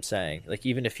 is what I'm saying. Like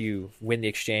even if you win the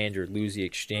exchange or lose the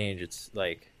exchange, it's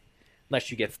like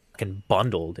unless you get fucking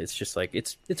bundled, it's just like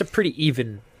it's a pretty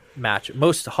even match.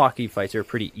 Most hockey fights are a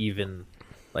pretty even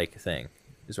like thing,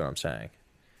 is what I'm saying.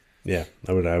 Yeah,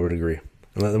 I would agree.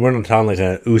 We're not talking like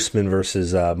a Usman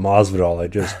versus Masvidal. I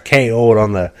just KO'd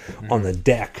on the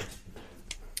deck.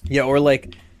 Yeah, or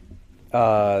like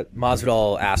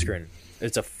Masvidal Askren.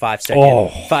 It's a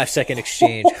 5-second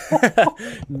exchange.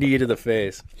 Knee to the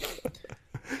face.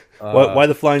 Why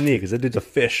the flying knee? Because that dude's a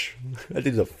fish. That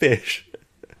dude's a fish.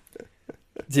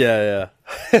 Yeah.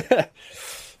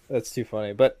 That's too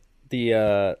funny. But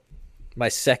the my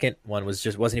second one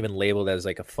wasn't even labeled as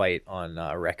like a fight on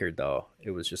record though.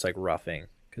 It was just like roughing,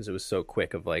 because it was so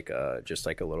quick of like just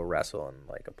like a little wrestle and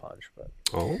like a punch. But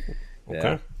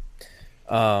okay.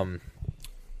 Yeah.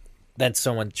 Then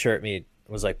someone chirped me,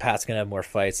 was like, Pat's gonna have more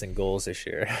fights than goals this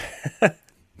year.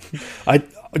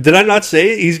 Did I not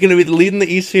say he's gonna be leading the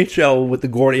ECHL with the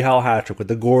Gordie Howe hat trick, with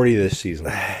the Gordie this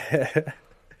season?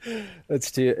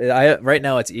 That's two. Right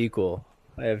now it's equal.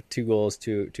 I have 2 goals,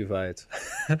 two fights.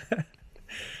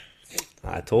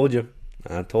 I told you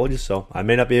so. I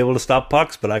may not be able to stop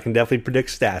pucks, but I can definitely predict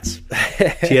stats.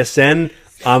 TSN,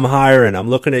 I'm hiring. I'm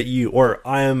looking at you. Or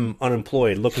I am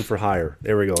unemployed, looking for hire.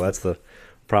 There we go. That's the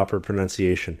proper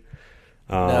pronunciation.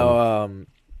 Now,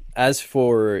 as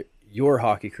for your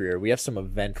hockey career, we have some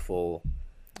eventful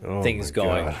things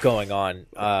going on.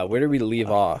 Where did we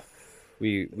leave off?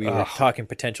 We were talking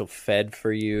potential Fed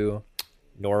for you,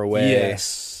 Norway.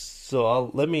 Yes.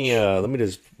 So let me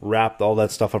just wrap all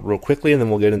that stuff up real quickly, and then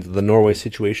we'll get into the Norway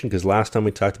situation, because last time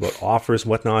we talked about offers and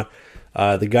whatnot.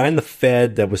 The guy in the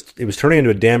Fed, it was turning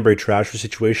into a Danbury Trasher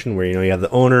situation where, you have the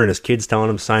owner and his kids telling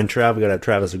him to sign Trav. We got to have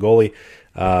Trav as a goalie.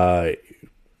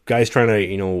 Guy's trying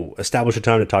to establish a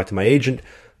time to talk to my agent.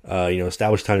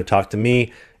 Establish time to talk to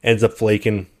me. Ends up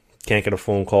flaking. Can't get a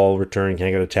phone call return.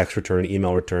 Can't get a text return.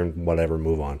 Email return. Whatever.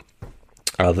 Move on.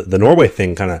 The Norway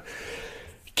thing kind of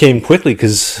came quickly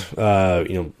because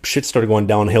shit started going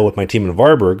downhill with my team in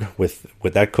Varberg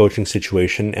with that coaching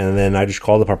situation, and then I just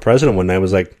called up our president one night. I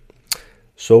was like,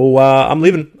 "So I'm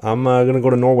leaving. I'm gonna go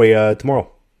to Norway tomorrow.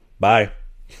 Bye."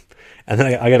 And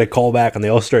then I got a call back, and they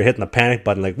all started hitting the panic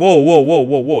button, like,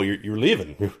 "Whoa! You're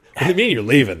leaving? What do you mean you're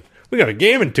leaving? We got a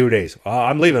game in 2 days.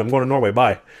 I'm leaving. I'm going to Norway.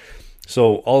 Bye."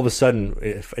 So all of a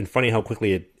sudden, and funny how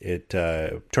quickly it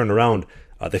turned around.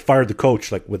 They fired the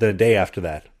coach like within a day after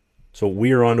that. So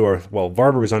we are on to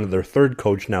Varberg is on to their 3rd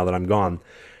coach now that I'm gone.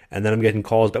 And then I'm getting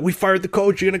calls back. We fired the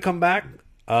coach. You're going to come back?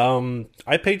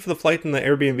 I paid for the flight and the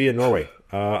Airbnb in Norway.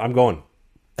 I'm going.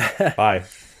 Bye.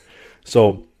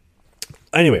 So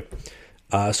anyway,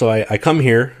 so I come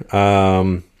here,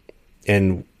 and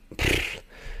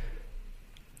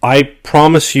I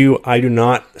promise you, I do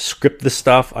not script the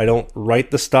stuff. I don't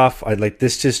write the stuff.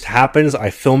 This just happens.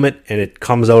 I film it, and it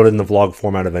comes out in the vlog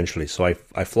format eventually. So I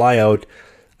fly out,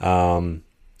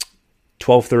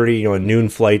 12:30, a noon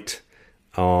flight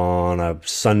on a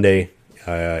Sunday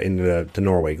to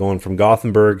Norway, going from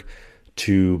Gothenburg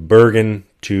to Bergen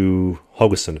to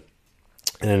Haugesund,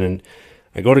 and then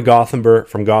I go to Gothenburg,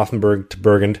 from Gothenburg to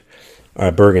Bergen,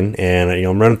 and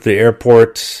I'm running through the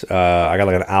airport. I got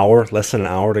like less than an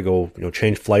hour to go,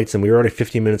 change flights, and we were already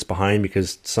 15 minutes behind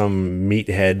because some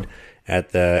meathead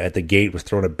at the gate was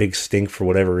throwing a big stink for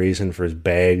whatever reason for his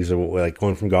bags, or like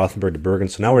going from Gothenburg to Bergen.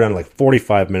 So now we're down to like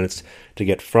 45 minutes to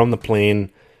get from the plane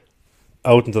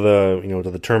out into the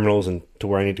to the terminals and to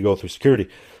where I need to go through security.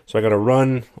 So I got to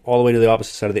run all the way to the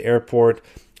opposite side of the airport.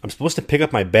 I'm supposed to pick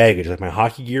up my baggage, like my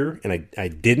hockey gear, and I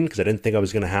didn't, because I didn't think I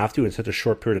was going to have to in such a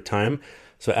short period of time.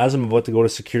 So as I'm about to go to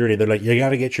security, they're like, "You got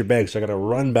to get your bag." So I got to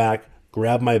run back,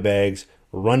 grab my bags,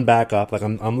 run back up. Like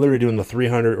I'm literally doing the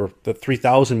 300 or the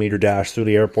 3,000 meter dash through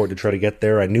the airport to try to get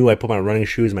there. I knew I put my running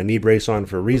shoes, my knee brace on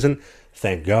for a reason.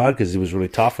 Thank God, because it was really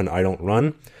tough and I don't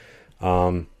run.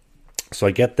 So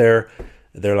I get there.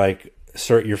 They're like,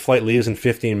 sir, your flight leaves in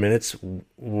 15 minutes.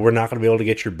 We're not going to be able to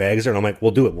get your bags there. And I'm like,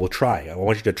 we'll do it. We'll try. I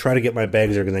want you to try to get my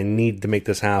bags there because I need to make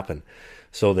this happen.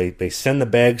 So they send the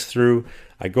bags through.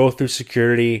 I go through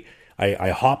security.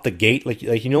 I hop the gate, like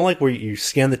like where you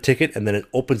scan the ticket and then it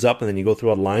opens up and then you go through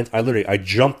all the lines. I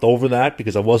jumped over that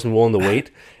because I wasn't willing to wait.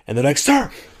 And they're like,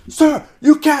 sir,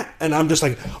 you can't. And I'm just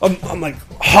like, I'm like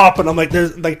hopping. I'm like,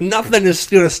 there's like nothing is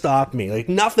going to stop me. Like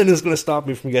nothing is going to stop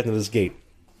me from getting to this gate.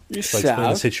 So I explain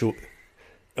the situation.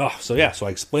 So I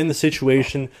explained the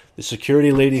situation. The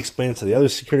security lady explains to the other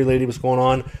security lady what's going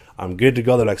on. I'm good to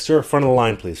go. They're like, sir, front of the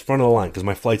line, please. Front of the line, because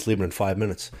my flight's leaving in 5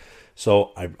 minutes.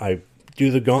 So I do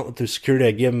the gauntlet through security.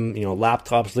 I give them,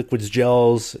 laptops, liquids,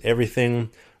 gels, everything.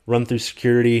 Run through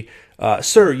security.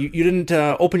 Sir, you didn't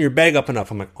open your bag up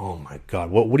enough. I'm like, oh my God,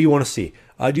 what do you want to see?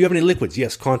 Do you have any liquids?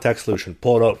 Yes, contact solution.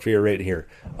 Pull it out for you right here.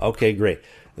 Okay, great.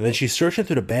 And then she's searching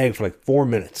through the bag for like 4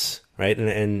 minutes, right?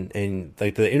 And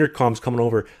like the intercom's coming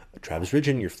over. Travis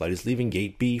Ridgen, your flight is leaving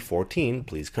gate B14.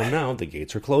 Please come now. The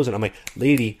gates are closing. I'm like,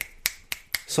 lady,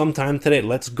 sometime today.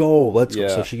 Let's go. Let's go.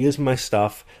 So she gives me my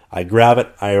stuff. I grab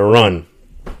it. I run.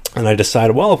 And I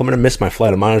decided, well, if I'm going to miss my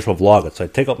flight, I might as well vlog it. So I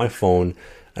take out my phone,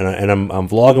 and I'm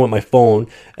vlogging with my phone,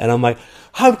 and I'm like,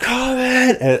 I'm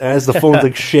coming! And as the phone's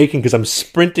like shaking because I'm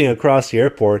sprinting across the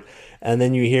airport, and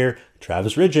then you hear,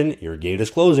 Travis Ridgen, your gate is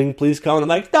closing. Please come. And I'm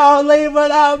like, don't leave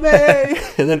without me!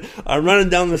 And then I'm running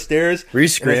down the stairs. Were you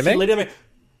screaming?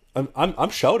 I'm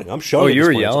shouting. I'm shouting. Oh, you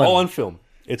were yelling.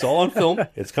 It's all on film.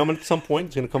 It's coming at some point.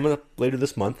 It's going to come up later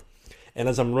this month. And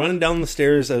as I'm running down the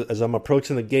stairs, as I'm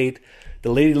approaching the gate,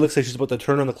 the lady looks like she's about to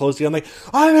turn on the close the gate. I'm like,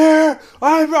 I'm here!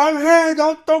 I'm here!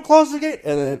 Don't close the gate!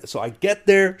 And then, so I get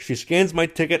there, she scans my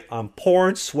ticket, I'm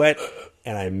pouring sweat,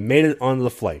 and I made it onto the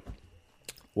flight.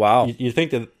 Wow. You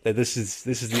think that this is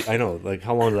the, I know, like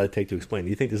how long did that take to explain?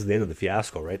 You think this is the end of the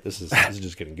fiasco, right? This is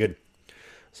just getting good.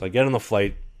 So I get on the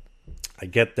flight, I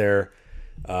get there,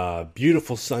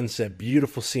 beautiful sunset,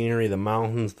 beautiful scenery, the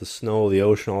mountains, the snow, the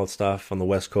ocean, all that stuff on the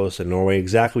west coast of Norway.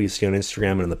 Exactly what you see on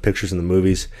Instagram and in the pictures in the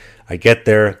movies. I get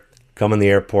there, come in the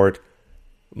airport,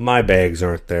 my bags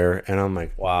aren't there, and I'm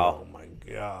like, wow, oh my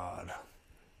God.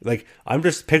 Like, I'm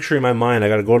just picturing in my mind, I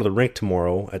got to go to the rink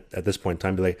tomorrow at this point in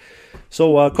time, be like,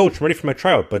 so, coach, I'm ready for my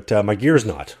tryout, but my gear's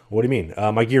not. What do you mean?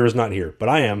 My gear is not here, but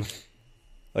I am.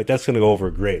 Like, that's going to go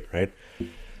over great, right?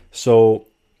 So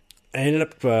I ended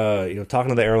up, talking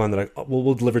to the airline. They're like, oh, well,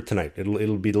 we'll deliver it tonight.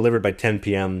 It'll be delivered by 10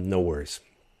 p.m. No worries.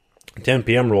 10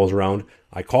 p.m. rolls around.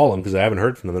 I call them because I haven't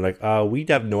heard from them. They're like, we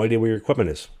have no idea where your equipment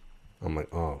is. I'm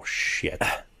like, oh, shit.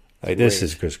 Like, this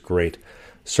is just great.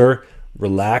 Sir,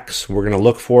 relax. We're going to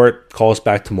look for it. Call us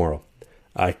back tomorrow.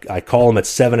 I call them at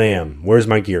 7 a.m. Where's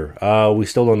my gear? We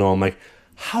still don't know. I'm like,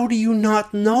 how do you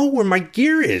not know where my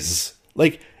gear is?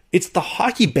 Like, it's the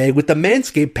hockey bag with the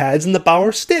Manscaped pads and the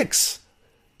Bauer sticks.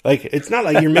 Like, it's not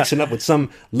like you're mixing up with some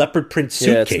leopard print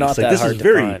suitcase. It's not like, that hard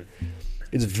to find.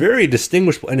 It's very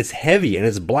distinguishable, and it's heavy, and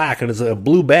it's black, and it's a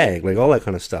blue bag, like all that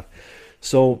kind of stuff.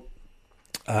 So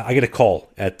I get a call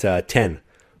at 10.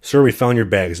 Sir, we found your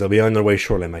bags. They'll be on their way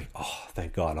shortly. I'm like, oh,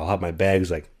 thank God. I'll have my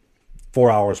bags like 4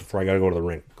 hours before I got to go to the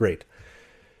rink. Great.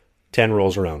 10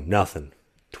 rolls around. Nothing.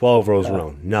 12 rolls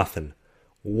around. Nothing.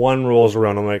 1 rolls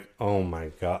around. I'm like, oh,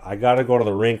 my God. I got to go to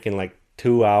the rink in like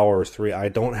 2 hours, 3. I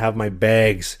don't have my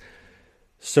bags.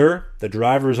 Sir, the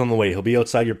driver is on the way. He'll be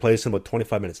outside your place in about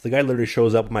 25 minutes. The guy literally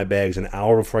shows up with my bags an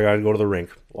hour before I got to go to the rink.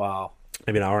 Wow.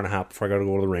 Maybe an hour and a half before I got to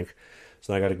go to the rink.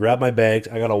 So I got to grab my bags.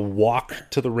 I got to walk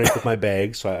to the rink with my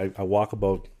bags. So I walk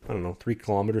about, 3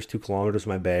 kilometers, 2 kilometers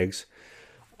with my bags.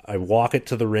 I walk it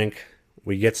to the rink.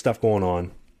 We get stuff going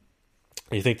on.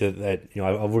 You think that I've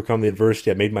overcome the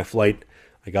adversity. I made my flight.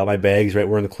 I got my bags, right?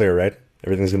 We're in the clear, right?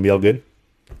 Everything's going to be all good?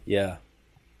 Yeah.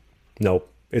 No,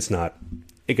 it's not.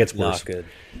 It gets worse. Not good.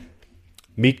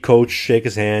 Meet coach, shake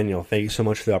his hand. Thank you so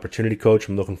much for the opportunity, coach.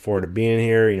 I'm looking forward to being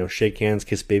here. Shake hands,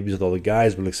 kiss babies with all the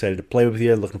guys. We're excited to play with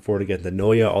you. Looking forward to getting to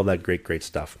know you. All that great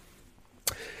stuff.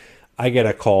 I get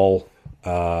a call.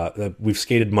 We've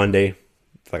skated Monday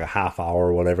for like a half hour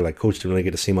or whatever. Like, coach didn't really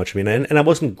get to see much of me. And I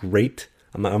wasn't great.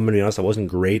 I'm going to be honest, I wasn't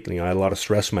great. I had a lot of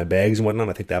stress from my bags and whatnot.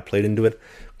 I think that played into it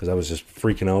because I was just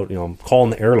freaking out. I'm calling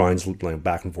the airlines like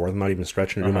back and forth. I'm not even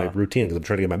stretching to do my routine because I'm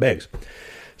trying to get my bags.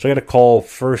 So I got a call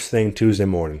first thing Tuesday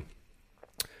morning.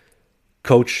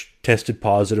 Coach tested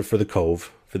positive for the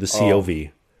Cove, for the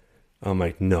COV. I'm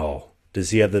like, no.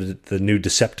 Does he have the new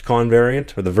Decepticon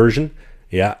variant or the version?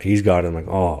 Yeah, he's got it. I'm like,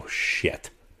 oh, shit.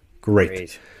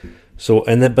 Great. So,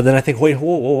 but then I think, wait,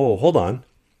 whoa, hold on.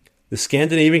 The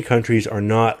Scandinavian countries are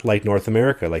not like North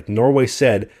America. Like Norway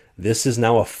said, this is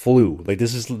now a flu. Like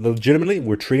this is legitimately,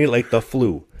 we're treating it like the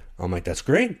flu. I'm like, that's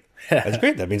great. That's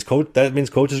great. That means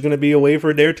coach is going to be away for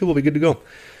a day or two. We'll be good to go.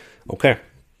 Okay.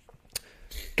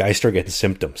 Guys start getting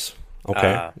symptoms.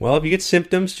 Okay. Well, if you get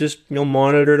symptoms, just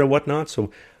monitor it or whatnot.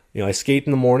 So, I skate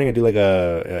in the morning. I do like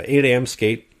a 8 a.m.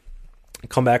 skate.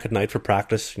 Come back at night for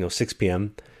practice. 6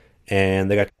 p.m. And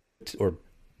they got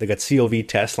COV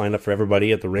tests lined up for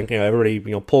everybody at the rink. Everybody,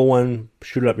 pull one,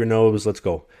 shoot it up your nose. Let's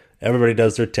go. Everybody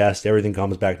does their test. Everything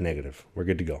comes back negative. We're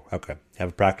good to go. Okay. Have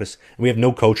a practice. And we have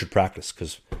no coach at practice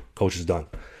because coach is done.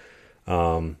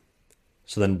 So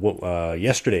then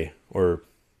yesterday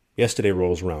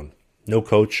rolls around. No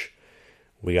coach.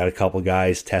 We got a couple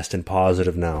guys testing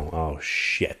positive now. Oh,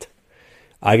 shit.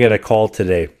 I get a call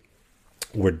today.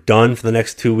 We're done for the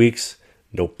next 2 weeks.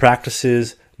 No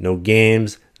practices, no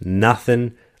games,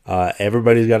 nothing.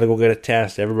 Everybody's got to go get a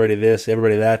test. Everybody this,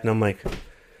 everybody that. And I'm like...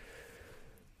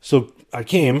 So I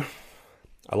came.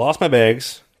 I lost my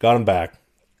bags. Got them back.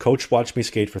 Coach watched me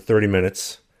skate for 30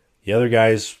 minutes. The other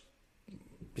guys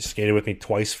skated with me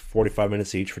twice, 45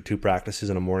 minutes each for 2 practices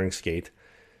and a morning skate.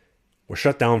 We're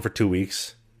shut down for 2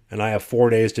 weeks, and I have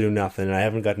 4 days to do nothing, and I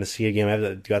haven't gotten to see a game. I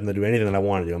haven't gotten to do anything that I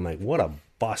want to do. I'm like, what a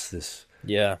bust this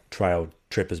tryout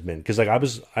trip has been. Because I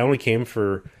only came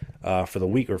for the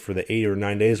week or for the 8 or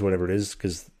 9 days, whatever it is,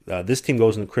 because this team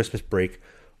goes on Christmas break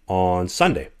on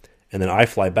Sunday, and then I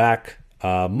fly back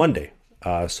Monday.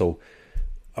 So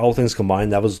all things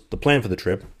combined, that was the plan for the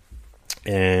trip,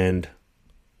 and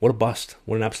what a bust.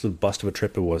 What an absolute bust of a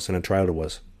trip it was, and a tryout it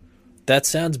was. That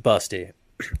sounds busty.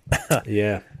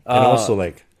 Yeah. And also,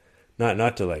 like,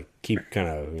 not to, keep kind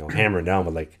of, hammering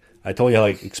down, but, I told you how,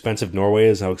 expensive Norway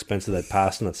is, how expensive that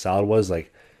pasta and that salad was.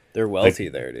 They're wealthy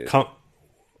there, dude.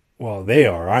 Well, they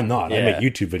are. I'm not. Yeah. I make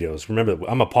YouTube videos. Remember,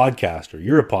 I'm a podcaster.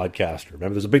 You're a podcaster.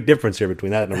 Remember, there's a big difference here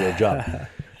between that and a real job.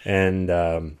 And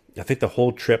I think the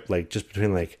whole trip, just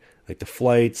between, the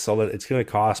flights, all that, it's going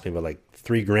to cost me about,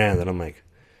 $3,000. And I'm like,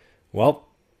 well,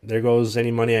 there goes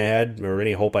any money I had or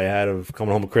any hope I had of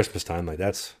coming home at Christmas time.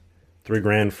 That's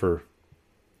 $3,000 for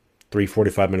 3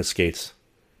 45-minute skates.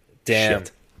 Damn.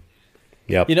 Shit.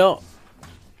 Yep.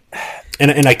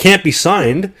 And I can't be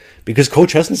signed because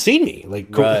coach hasn't seen me.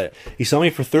 Right. He saw me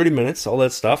for 30 minutes, all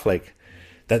that stuff.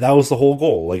 That was the whole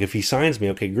goal. If he signs me,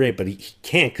 okay, great. But he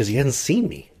can't because he hasn't seen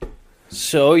me.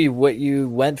 So what you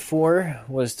went for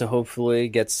was to hopefully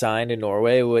get signed in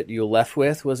Norway. What you left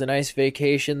with was a nice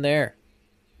vacation there.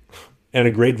 And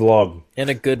a great vlog. And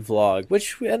a good vlog,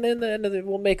 which and then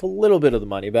we'll make a little bit of the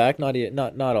money back, not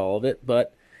all of it,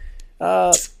 but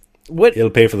what it'll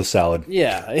pay for the salad.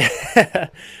 Yeah.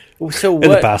 So what?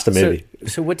 And the pasta maybe.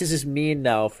 So what does this mean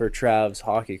now for Trav's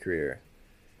hockey career?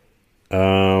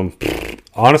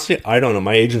 Honestly, I don't know.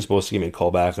 My agent's supposed to give me a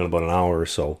call back in about an hour or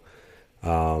so,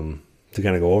 to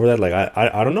kind of go over that.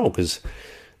 I don't know, because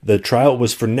the tryout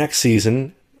was for next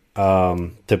season.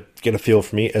 To get a feel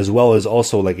for me, as well as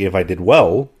also if I did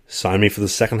well, sign me for the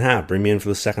second half, bring me in for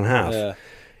the second half. Yeah.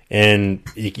 And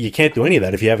you can't do any of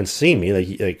that if you haven't seen me.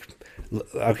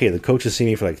 Okay, the coach has seen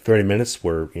me for 30 minutes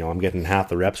where I'm getting half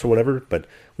the reps or whatever, but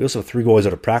we also have 3 goalies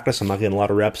out of practice. I'm not getting a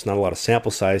lot of reps, not a lot of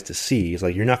sample size to see. It's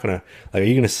you're not gonna are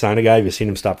you gonna sign a guy if you've seen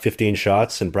him stop 15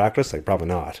 shots in practice? Probably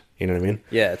not. You know what I mean?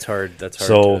 Yeah, it's hard. That's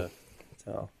hard to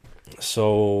tell.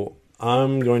 So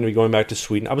I'm going to be going back to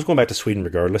Sweden. I was going back to Sweden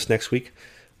regardless next week,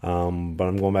 but I'm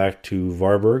going back to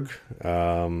Varberg.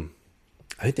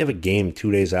 I think they have a game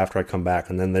 2 days after I come back,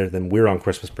 and then we're on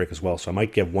Christmas break as well. So I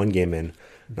might get one game in,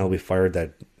 and I'll be fired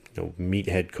that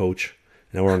meathead coach.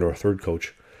 And now we're under our third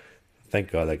coach. Thank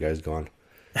God that guy's gone.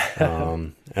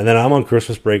 And then I'm on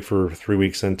Christmas break for 3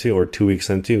 weeks then too, or 2 weeks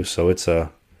then too. So it's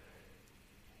a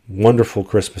wonderful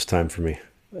Christmas time for me.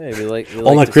 Hey, we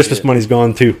all my Christmas money's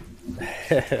gone too.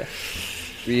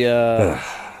 Well,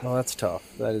 that's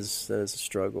tough. That is a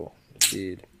struggle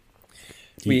indeed.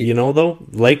 Though,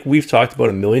 we've talked about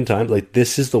a million times,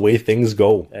 this is the way things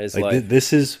go.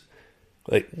 This is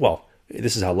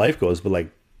this is how life goes. But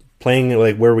playing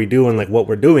where we do and what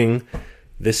we're doing,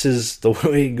 this is the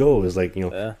way it goes.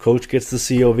 Coach gets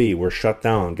the COV, we're shut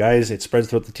down. Guys, it spreads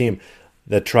throughout the team.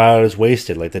 The tryout is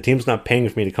wasted. The team's not paying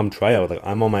for me to come try out.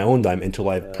 I'm on my own dime until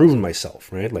I've proven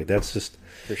myself, right? That's just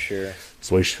for sure. It's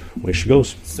the way she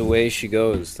goes. It's the way she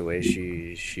goes. The way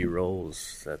she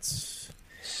rolls. That's.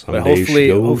 But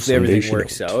hopefully everything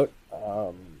works out.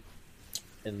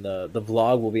 And the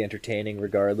vlog will be entertaining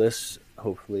regardless.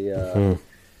 Hopefully,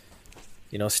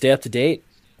 stay up to date.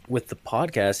 with the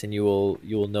podcast, and you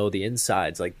will know the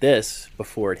insides like this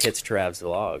before it hits Trav's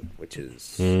vlog, which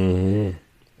is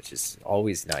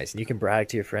always nice, and you can brag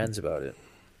to your friends about it.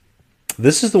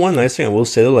 This is the one nice thing I will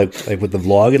say though, like with the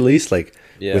vlog at least, like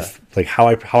with like how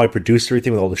I produce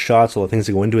everything with all the shots, all the things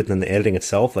that go into it, and then the editing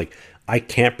itself. Like I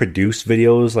can't produce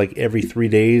videos like every 3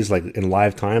 days, like in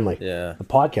live time. Like the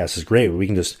podcast is great. We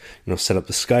can just set up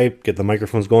the Skype, get the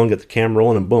microphones going, get the camera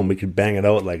rolling, and boom, we can bang it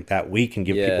out like that week and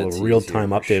give people a real time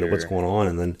update of what's going on,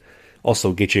 and then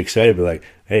also get you excited. Be like,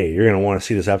 hey, you're gonna want to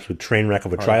see this absolute train wreck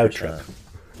of a tryout trip.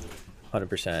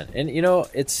 100%. And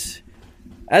it's.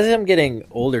 As I'm getting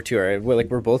older too, or like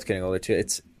we're both getting older too,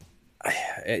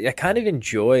 I kind of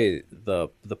enjoy the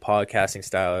podcasting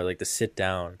style, or like the sit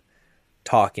down,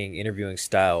 talking, interviewing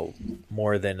style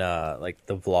more than like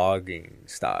the vlogging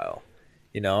style.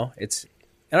 It's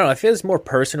I don't know. I feel it's more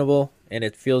personable, and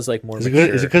it feels like more. Is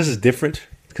it because it's different?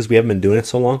 Because we haven't been doing it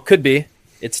so long. Could be.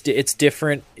 It's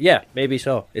different. Yeah, maybe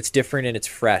so. It's different and it's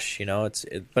fresh.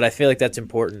 But I feel like that's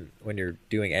important when you're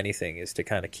doing anything, is to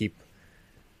kind of keep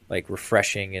like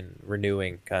refreshing and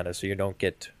renewing, kind of, so you don't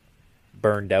get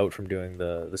burned out from doing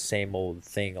the same old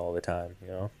thing all the time.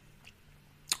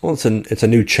 Well, it's a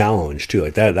new challenge too.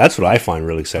 Like that's what I find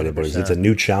really exciting 100%. About it. Is it's a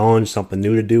new challenge, something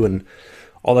new to do, and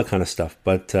all that kind of stuff.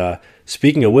 But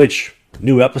speaking of which,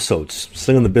 new episodes,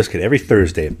 Slinging the Biscuit every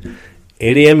Thursday,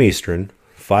 8 a.m. Eastern,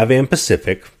 5 a.m.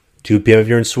 Pacific, 2 p.m. if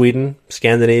you're in Sweden,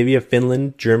 Scandinavia,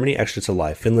 Finland, Germany. Actually, it's a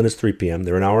lie. Finland is 3 p.m.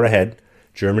 They're an hour ahead.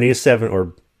 Germany is 7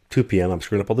 or 2 p.m. I'm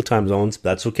screwing up all the time zones, but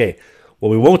that's okay. What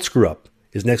we won't screw up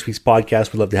is next week's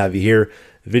podcast. We'd love to have you here.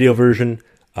 Video version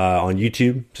on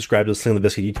YouTube. Subscribe to the Slinging the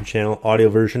Biscuit YouTube channel. Audio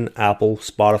version, Apple,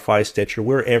 Spotify, Stitcher.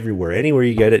 We're everywhere. Anywhere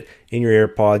you get it. In your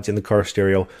AirPods, in the car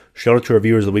stereo. Shout out to our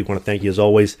viewers of the week. I want to thank you as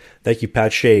always. Thank you,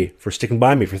 Pat Shea, for sticking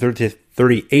by me for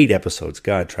 38 episodes.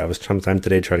 God, Travis, sometime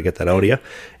today try to get that out of you.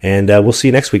 And we'll see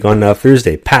you next week on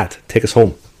Thursday. Pat, take us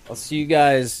home. I'll see you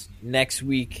guys next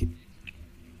week.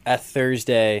 On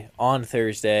Thursday,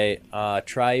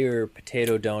 try your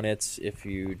potato donuts if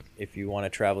you want to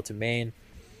travel to Maine.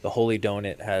 The Holy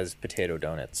Donut has potato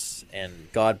donuts, and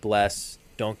God bless.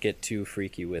 Don't get too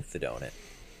freaky with the donut.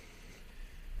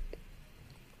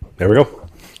 There we go.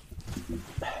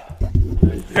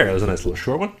 There, that was a nice little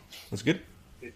short one. That's good.